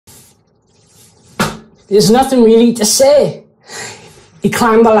There's nothing really to say. He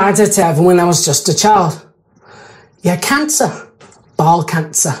climbed the ladder to heaven when I was just a child. He had cancer, bowel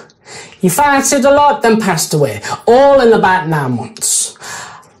cancer. He fasted a lot, then passed away, all in about 9 months.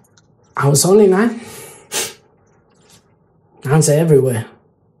 I was only 9. Hands are everywhere.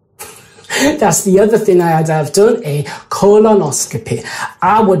 That's the other thing I had to have done, a colonoscopy.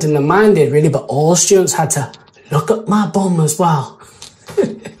 I wouldn't have minded really, but all students had to look at my bum as well.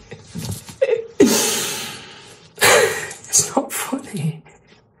 It's not funny.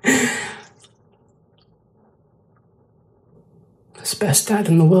 It's the best dad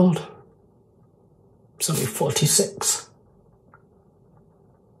in the world. He's only 46.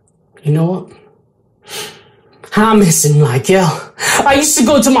 You know what? I miss him like hell. I used to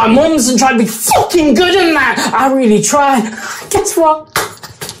go to my mum's and try to be fucking good in that. I really tried. Guess what?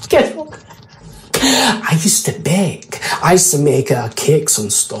 Guess what? I used to bake. I used to make cakes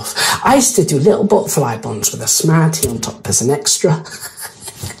and stuff. I used to do little butterfly buns with a Smartie on top as an extra.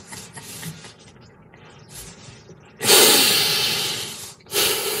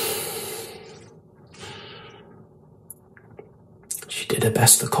 She did her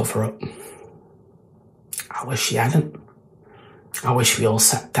best to cover up. I wish she hadn't. I wish we all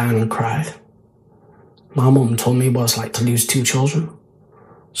sat down and cried. My mum told me what it was like to lose 2 children.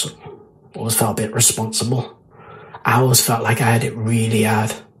 So I always felt a bit responsible. I always felt like I had it really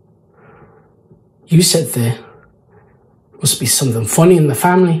hard. You said there must be something funny in the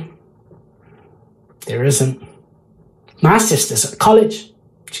family. There isn't. My sister's at college.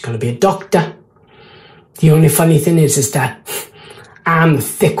 She's going to be a doctor. The only funny thing is that I'm the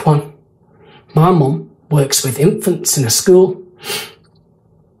thick one. My mum works with infants in a school.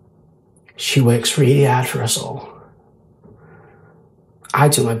 She works really hard for us all. I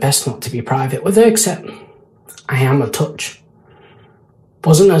do my best not to be private with her, except I am a touch.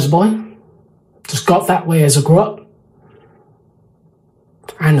 Wasn't as a boy. Just got that way as I grew up.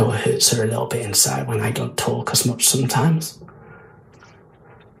 I know it hurts her a little bit inside when I don't talk as much sometimes.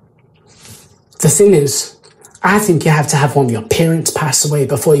 The thing is, I think you have to have one of your parents pass away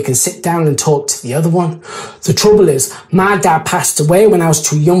before you can sit down and talk to the other one. The trouble is, my dad passed away when I was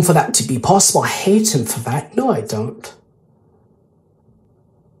too young for that to be possible. I hate him for that. No, I don't.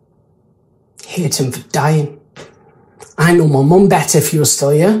 Hate him for dying. I know my mum better if you were still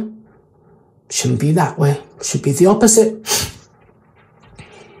here. Shouldn't be that way. Should be the opposite.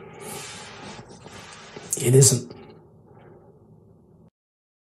 It isn't.